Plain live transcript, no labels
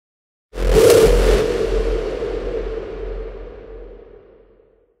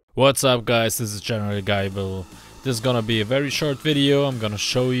What's up guys, this is Generalguyble. This is gonna be a very short video. I'm gonna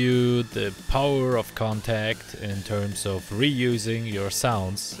show you the power of Kontakt in terms of reusing your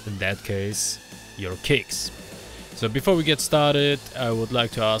sounds, in that case your kicks. So before we get started, I would like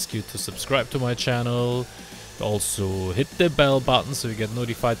to ask you to subscribe to my channel. Also hit the bell button so you get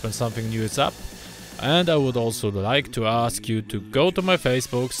notified when something new is up. And I would also like to ask you to go to my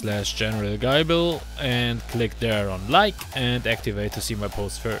Facebook /Generalguyble and click there on like and activate to see my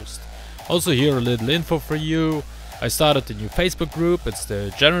posts first. Also here a little info for you. I started a new Facebook group. It's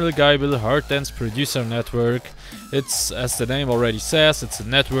the Generalguyble Hardstyle Producer Network. It's, as the name already says, it's a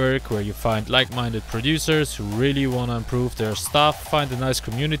network where you find like-minded producers who really want to improve their stuff, find a nice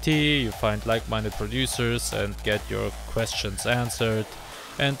community, you find like-minded producers and get your questions answered.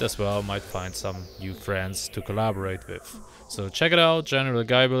 And as well might find some new friends to collaborate with. So check it out,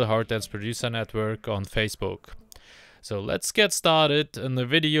 Generalguyble Hardstyle Producer Network on Facebook. So let's get started in the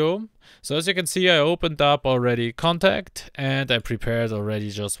video. So as you can see, I opened up already Kontakt and I prepared already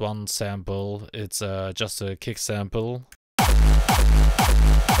just one sample. It's just a kick sample.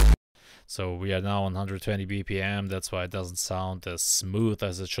 So we are now on 120 BPM, that's why it doesn't sound as smooth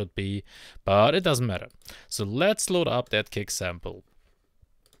as it should be, but it doesn't matter. So let's load up that kick sample.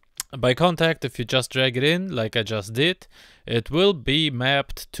 By Kontakt, if you just drag it in, like I just did, it will be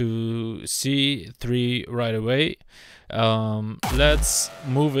mapped to C3 right away. Let's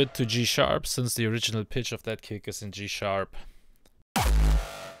move it to G sharp, since the original pitch of that kick is in G sharp.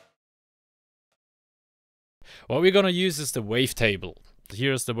 What we're gonna use is the wavetable.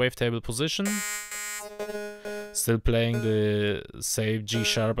 Here's the wavetable position. Still playing the same G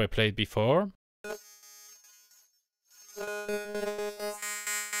sharp I played before.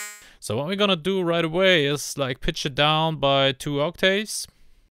 So what we're gonna do right away is like pitch it down by 2 octaves.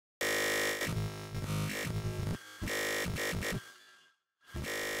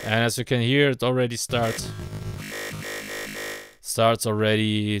 And as you can hear, it already starts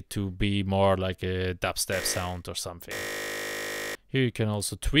already to be more like a dubstep sound or something. Here you can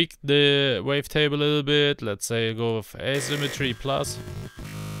also tweak the wavetable a little bit. Let's say go with asymmetry plus.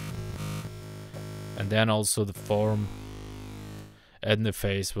 And then also the form and the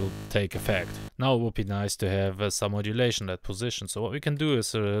phase will take effect. Now it would be nice to have some modulation at position. So what we can do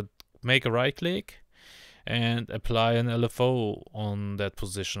is make a right click and apply an LFO on that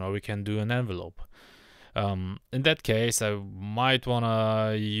position, or we can do an envelope. In that case I might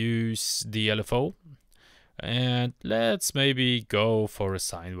wanna use the LFO and let's maybe go for a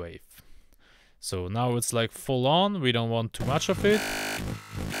sine wave. So now it's like full on, we don't want too much of it.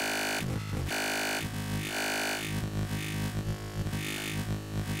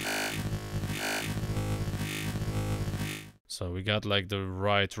 So we got like the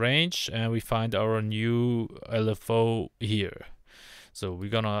right range and we find our new LFO here. So we're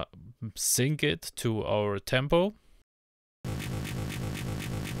gonna sync it to our tempo.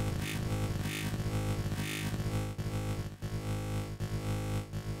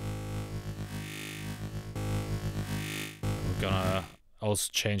 We're gonna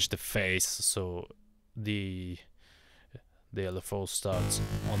also change the phase so the LFO starts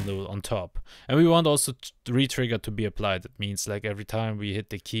on top, and we want also re-trigger to be applied. That means like every time we hit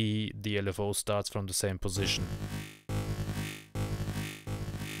the key, the LFO starts from the same position.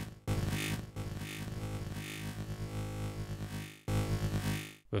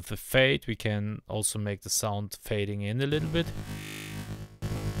 With the fade, we can also make the sound fading in a little bit.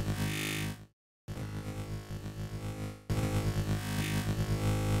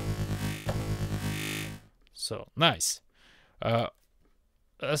 So nice.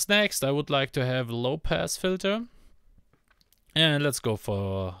 As next, I would like to have a low pass filter, and let's go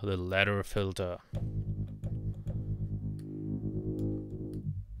for the ladder filter.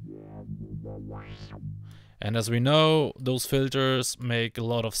 And as we know, those filters make a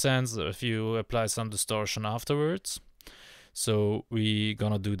lot of sense if you apply some distortion afterwards. So we're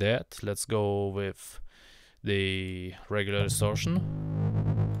gonna do that. Let's go with the regular distortion.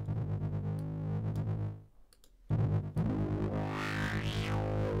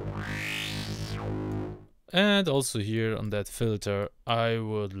 And also here on that filter, I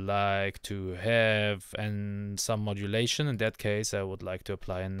would like to have some modulation. In that case, I would like to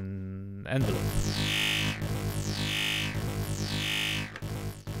apply an envelope.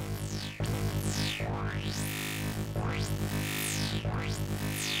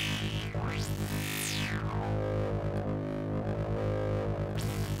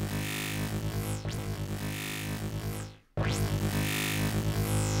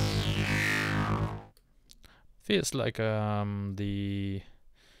 Feels like the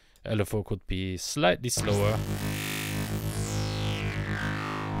LFO could be slightly slower.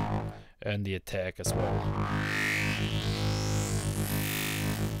 and the attack as well.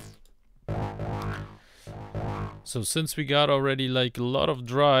 So since we got already like a lot of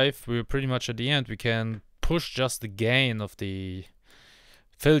drive, we're pretty much at the end. We can push just the gain of the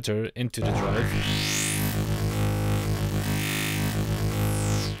filter into the drive.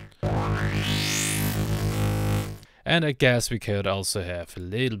 And I guess we could also have a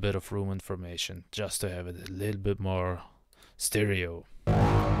little bit of room information just to have it a little bit more stereo.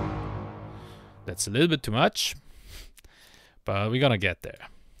 That's a little bit too much, but we're gonna get there.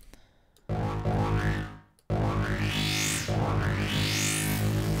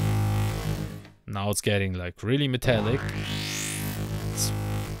 Now it's getting like really metallic.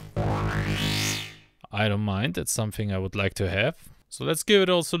 I don't mind, it's something I would like to have. So let's give it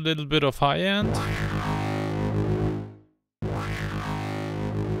also a little bit of high end.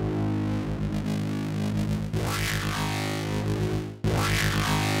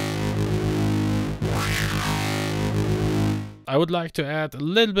 I would like to add a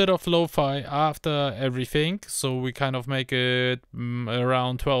little bit of lo-fi after everything, so we kind of make it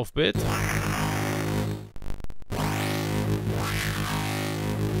around 12-bit.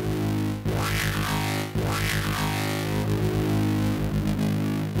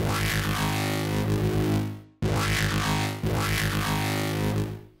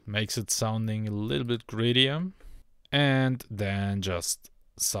 Makes it sounding a little bit grittier. And then just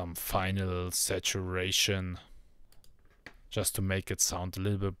some final saturation, just to make it sound a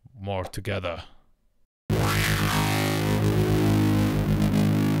little bit more together.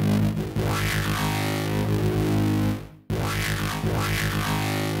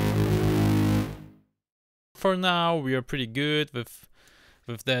 For now we are pretty good with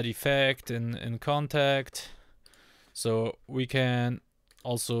that effect in Kontakt, so we can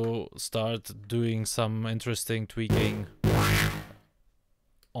also start doing some interesting tweaking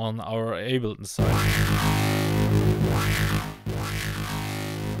on our Ableton side.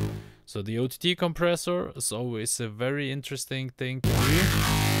 So the OTT compressor is always a very interesting thing to do,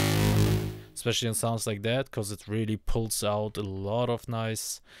 especially in sounds like that, because it really pulls out a lot of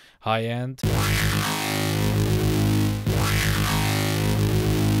nice high end.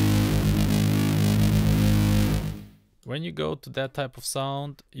 When you go to that type of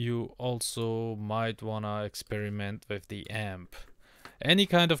sound, you also might wanna experiment with the amp. Any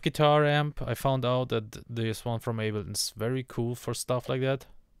kind of guitar amp. I found out that this one from Ableton is very cool for stuff like that.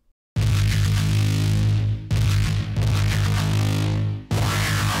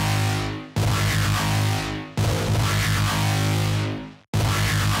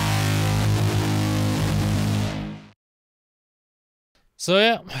 So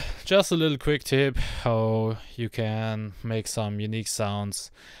yeah, just a little quick tip how you can make some unique sounds.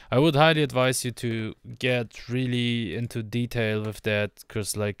 I would highly advise you to get really into detail with that,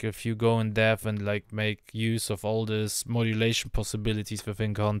 because like if you go in depth and like make use of all this modulation possibilities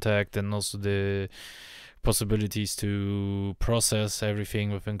within Kontakt, and also the possibilities to process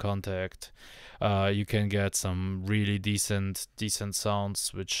everything within Kontakt, you can get some really decent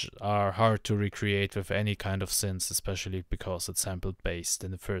sounds which are hard to recreate with any kind of synths, especially because it's sample based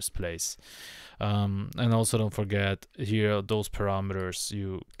in the first place. And also don't forget here, those parameters,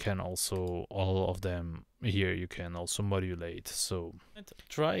 you can also, all of them here, you can also modulate. So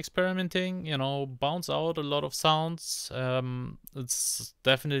try experimenting, you know, bounce out a lot of sounds. It's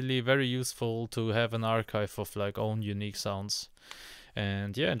definitely very useful to have an archive of like own unique sounds.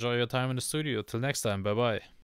 And yeah, enjoy your time in the studio. Till next time, bye bye.